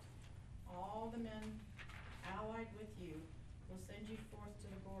searched out. All the men allied with you will send you forth to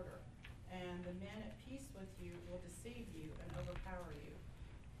the border, and the men at peace with you will deceive you and overpower you.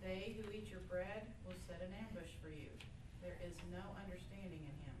 They who eat your bread will set an ambush for you. There is no understanding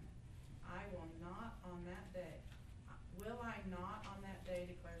in him. Will I not on that day,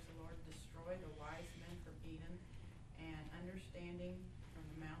 declares the Lord, destroy the wise men from Edom and understanding from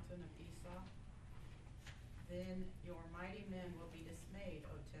the mountain of Esau? Then your mighty men will be dismayed,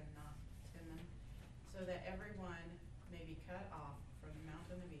 O Timnah, so that everyone may be cut off from the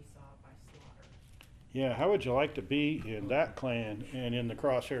mountain of Esau by slaughter. Yeah, how would you like to be in that clan and in the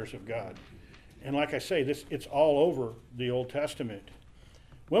crosshairs of God? And like I say, it's all over the Old Testament.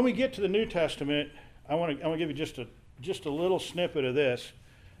 When we get to the New Testament, I want to give you just a little snippet of this.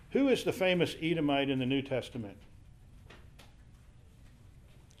 Who is the famous Edomite in the New Testament?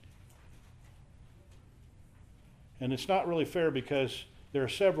 And it's not really fair because there are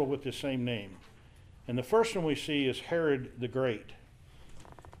several with the same name. And the first one we see is Herod the Great.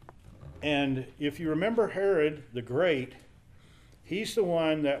 And if you remember Herod the Great, he's the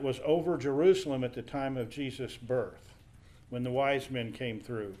one that was over Jerusalem at the time of Jesus' birth, when the wise men came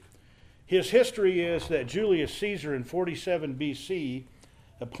through. His history is that Julius Caesar in 47 BC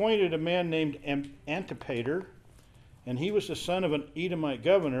appointed a man named Antipater, and he was the son of an Edomite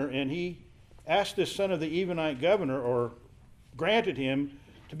governor, and he asked this son of the Edomite governor, or granted him,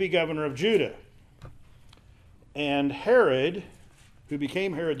 to be governor of Judah. And Herod, who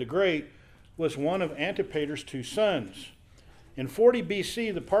became Herod the Great, was one of Antipater's two sons. In 40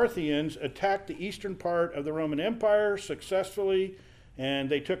 BC, the Parthians attacked the eastern part of the Roman Empire successfully, and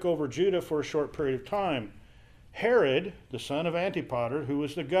they took over Judah for a short period of time. Herod, the son of Antipater, who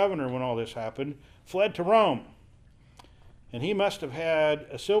was the governor when all this happened, fled to Rome. And he must have had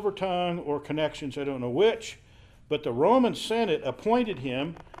a silver tongue or connections, I don't know which, but the Roman Senate appointed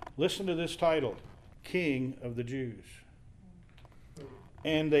him, listen to this title, King of the Jews.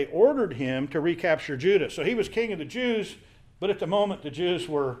 And they ordered him to recapture Judah. So he was king of the Jews, but at the moment the Jews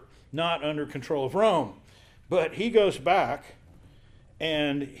were not under control of Rome. But he goes back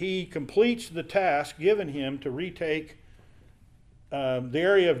and he completes the task given him to retake the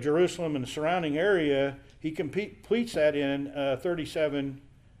area of Jerusalem and the surrounding area. He completes that in 37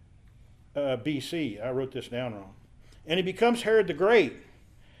 BC. I wrote this down wrong. And he becomes Herod the Great.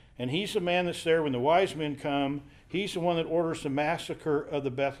 And he's the man that's there when the wise men come. He's the one that orders the massacre of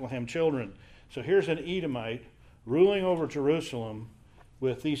the Bethlehem children. So here's an Edomite ruling over Jerusalem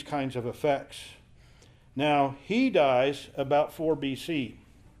with these kinds of effects. Now, he dies about 4 BC,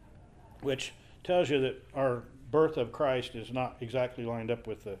 which tells you that our birth of Christ is not exactly lined up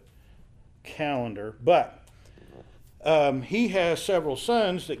with the calendar. But he has several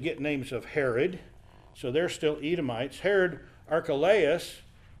sons that get names of Herod, so they're still Edomites. Herod Archelaus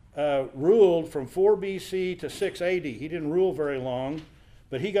ruled from 4 BC to 6 AD. He didn't rule very long,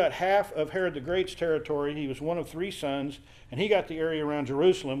 but he got half of Herod the Great's territory. He was one of 3 sons, and he got the area around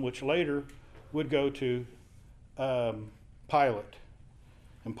Jerusalem, which later would go to Pilate.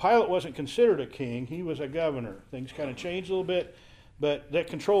 And Pilate wasn't considered a king, he was a governor. Things kind of changed a little bit, but that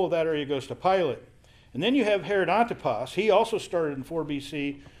control of that area goes to Pilate. And then you have Herod Antipas. He also started in 4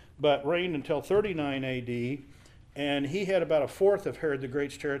 BC, but reigned until 39 AD. And he had about a fourth of Herod the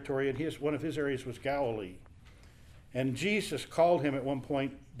Great's territory, and one of his areas was Galilee. And Jesus called him at one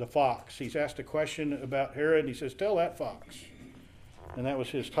point the fox. He's asked a question about Herod, and he says, "Tell that fox." And that was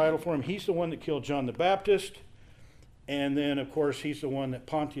his title for him. He's the one that killed John the Baptist. And then, of course, he's the one that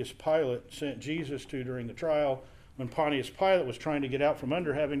Pontius Pilate sent Jesus to during the trial. When Pontius Pilate was trying to get out from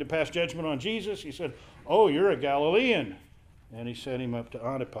under having to pass judgment on Jesus, he said, "Oh, you're a Galilean." And he sent him up to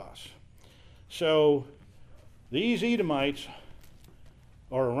Antipas. So these Edomites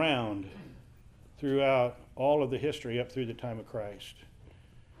are around throughout all of the history up through the time of Christ.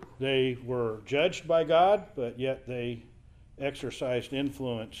 They were judged by God, but yet they exercised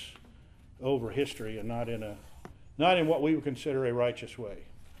influence over history, and not in what we would consider a righteous way,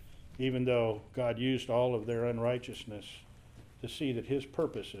 even though God used all of their unrighteousness to see that his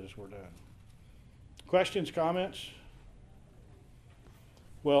purposes were done. Questions, comments?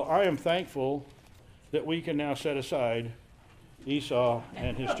 Well, I am thankful that we can now set aside Esau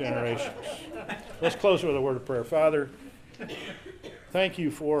and his generations. Let's close with a word of prayer. Father, thank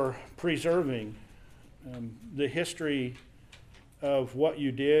you for preserving the history of what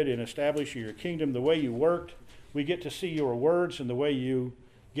you did in establishing your kingdom, the way you worked. We get to see your words and the way you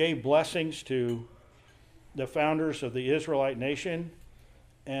gave blessings to the founders of the Israelite nation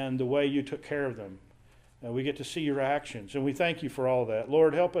and the way you took care of them. We get to see your actions, and we thank you for all that.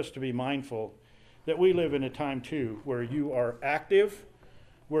 Lord, help us to be mindful that we live in a time, too, where you are active,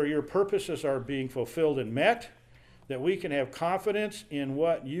 where your purposes are being fulfilled and met, that we can have confidence in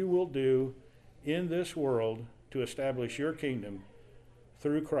what you will do in this world to establish your kingdom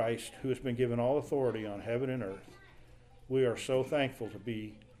through Christ, who has been given all authority on heaven and earth. We are so thankful to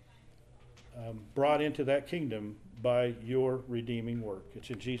be brought into that kingdom by your redeeming work. It's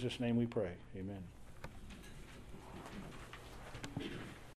in Jesus' name we pray. Amen.